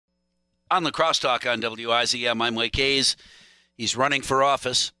On the crosstalk on WIZM, I'm Mike Hayes. He's running for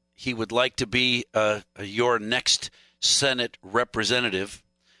office. He would like to be your next Senate representative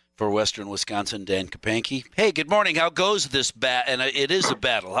for Western Wisconsin, Dan Kapanke. Hey, good morning. How goes this and it is a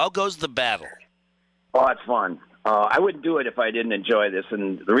battle. How goes the battle? Oh, it's fun. I wouldn't do it if I didn't enjoy this.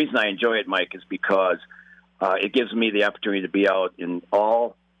 And the reason I enjoy it, Mike, is because it gives me the opportunity to be out in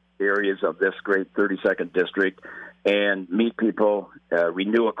all areas of this great 32nd district and meet people,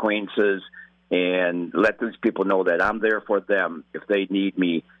 renew acquaintances, and let these people know that I'm there for them if they need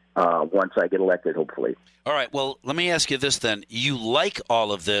me once I get elected, hopefully. All right. Well, let me ask you this then. You like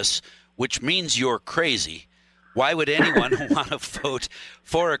all of this, which means you're crazy. Why would anyone want to vote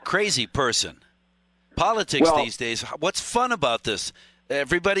for a crazy person? Politics these days, what's fun about this?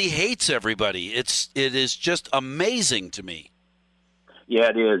 Everybody hates everybody. It is just amazing to me. Yeah,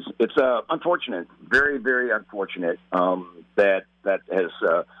 it is. It's unfortunate, very, very unfortunate that has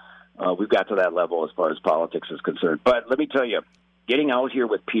we've got to that level as far as politics is concerned. But let me tell you, getting out here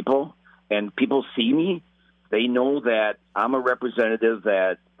with people and people see me, they know that I'm a representative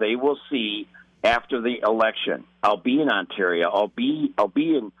that they will see after the election. I'll be in Ontario. I'll be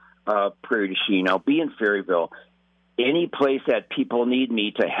in Prairie du Chien. I'll be in Ferryville. Any place that people need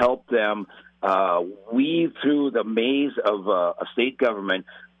me to help them weave through the maze of a state government,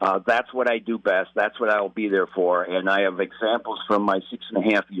 that's what I do best. That's what I'll be there for. And I have examples from my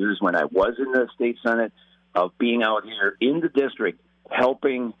 6.5 years when I was in the state Senate of being out here in the district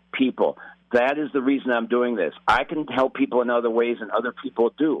helping people. That is the reason I'm doing this. I can help people in other ways, and other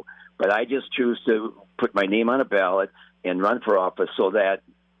people do. But I just choose to put my name on a ballot and run for office so that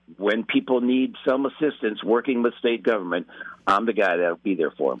when people need some assistance working with state government, I'm the guy that'll be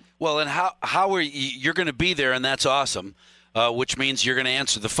there for them. Well, and how are you're going to be there, and that's awesome, which means you're going to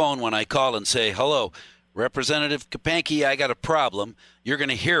answer the phone when I call and say, hello, Representative Kapanke, I got a problem. You're going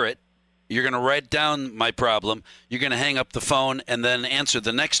to hear it. You're going to write down my problem. You're going to hang up the phone and then answer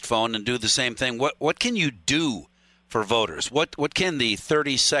the next phone and do the same thing. What can you do for voters? What can the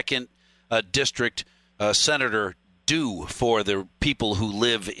 32nd district senator do for the people who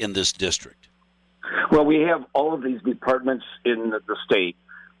live in this district? Well, we have all of these departments in the state,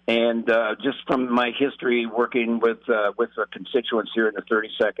 and just from my history working with the constituents here in the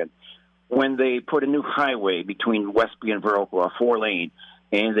 32nd, when they put a new highway between Westby and Viroqua, a 4-lane,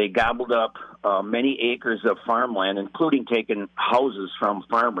 and they gobbled up many acres of farmland, including taking houses from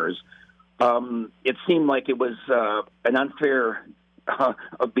farmers, it seemed like it was an unfair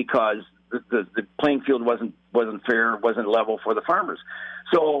because the playing field wasn't fair, wasn't level for the farmers.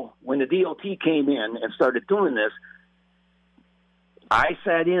 So when the DOT came in and started doing this, I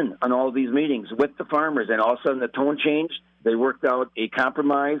sat in on all these meetings with the farmers, and all of a sudden the tone changed. They worked out a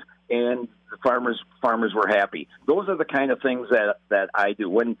compromise, and the farmers were happy. Those are the kind of things that I do.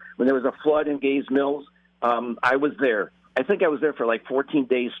 When there was a flood in Gays Mills, I was there. I think I was there for like 14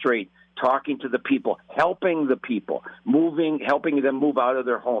 days straight, talking to the people, helping the people, helping them move out of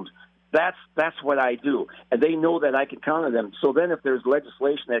their homes. That's what I do, and they know that I can count on them. So then if there's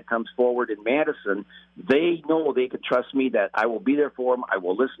legislation that comes forward in Madison, they know they can trust me that I will be there for them, I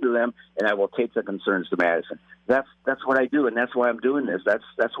will listen to them, and I will take their concerns to Madison. That's what I do, and that's why I'm doing this.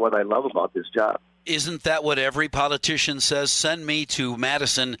 That's what I love about this job. Isn't that what every politician says? Send me to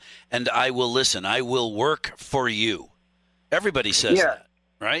Madison, and I will listen. I will work for you. Everybody says that,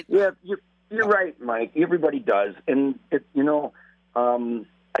 right? Yeah, you're right, Mike. Everybody does, and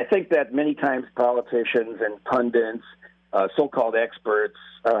I think that many times politicians and pundits, so-called experts,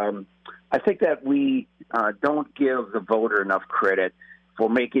 I think that we don't give the voter enough credit for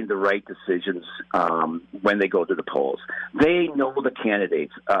making the right decisions when they go to the polls. They know the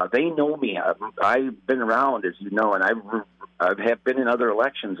candidates. They know me. I've been around, as you know, and I have been in other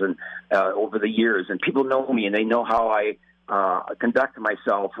elections and over the years, and people know me, and they know how I conduct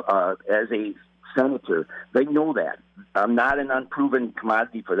myself as a senator. They know that I'm not an unproven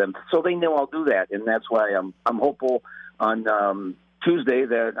commodity for them, so they know I'll do that, and that's why I'm hopeful on Tuesday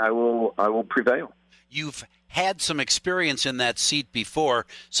that I will prevail. You've had some experience in that seat before,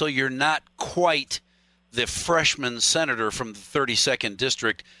 so you're not quite the freshman senator from the 32nd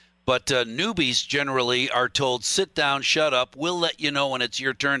district. But newbies generally are told, sit down, shut up. We'll let you know when it's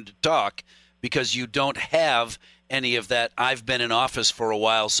your turn to talk, because you don't have any of that. I've been in office for a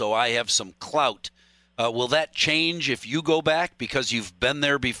while, so I have some clout. Will that change if you go back because you've been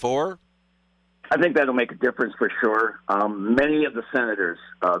there before? I think that'll make a difference for sure. Many of the senators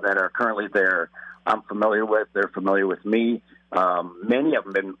that are currently there, I'm familiar with. They're familiar with me. Many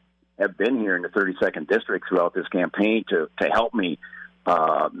of them have been here in the 32nd district throughout this campaign to help me.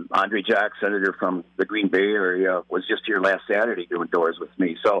 Andre Jack, senator from the Green Bay area, was just here last Saturday doing doors with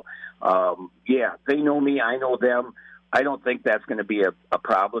me. So, yeah, they know me. I know them. I don't think that's going to be a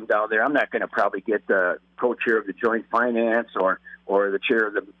problem down there. I'm not going to probably get the co-chair of the Joint Finance or the chair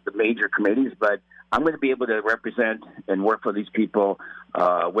of the major committees, but I'm going to be able to represent and work for these people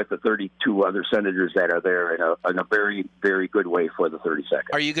with the 32 other senators that are there in a very, very good way for the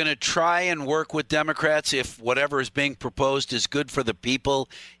 32nd. Are you going to try and work with Democrats if whatever is being proposed is good for the people,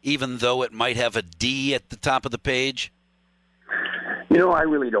 even though it might have a D at the top of the page? I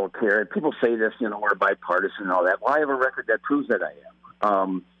really don't care. People say this, we're bipartisan and all that. Well, I have a record that proves that I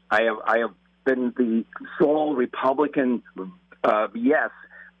am. I have been the sole Republican yes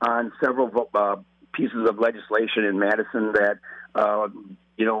on several pieces of legislation in Madison that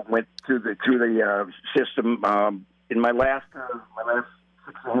went through the system in my last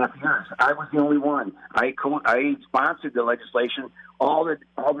 6.5 years. I was the only one. I sponsored the legislation. All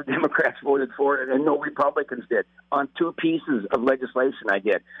the Democrats voted for it, and no Republicans did. On 2 pieces of legislation, I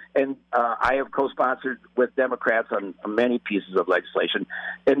did, and I have co-sponsored with Democrats on many pieces of legislation,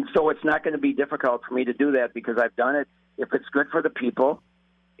 and so it's not going to be difficult for me to do that because I've done it. If it's good for the people,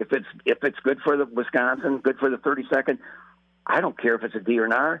 if it's good for the Wisconsin, good for the 32nd. I don't care if it's a D or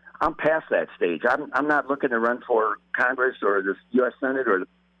an R. I'm past that stage. I'm not looking to run for Congress or the U.S. Senate or the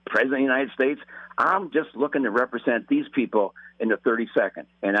President of the United States. I'm just looking to represent these people in the 32nd,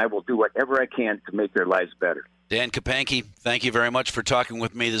 and I will do whatever I can to make their lives better. Dan Kapanke, thank you very much for talking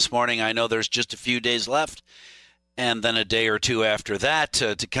with me this morning. I know there's just a few days left, and then a day or two after that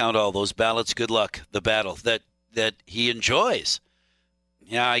to count all those ballots. Good luck. The battle that he enjoys.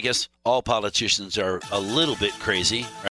 Yeah, I guess all politicians are a little bit crazy.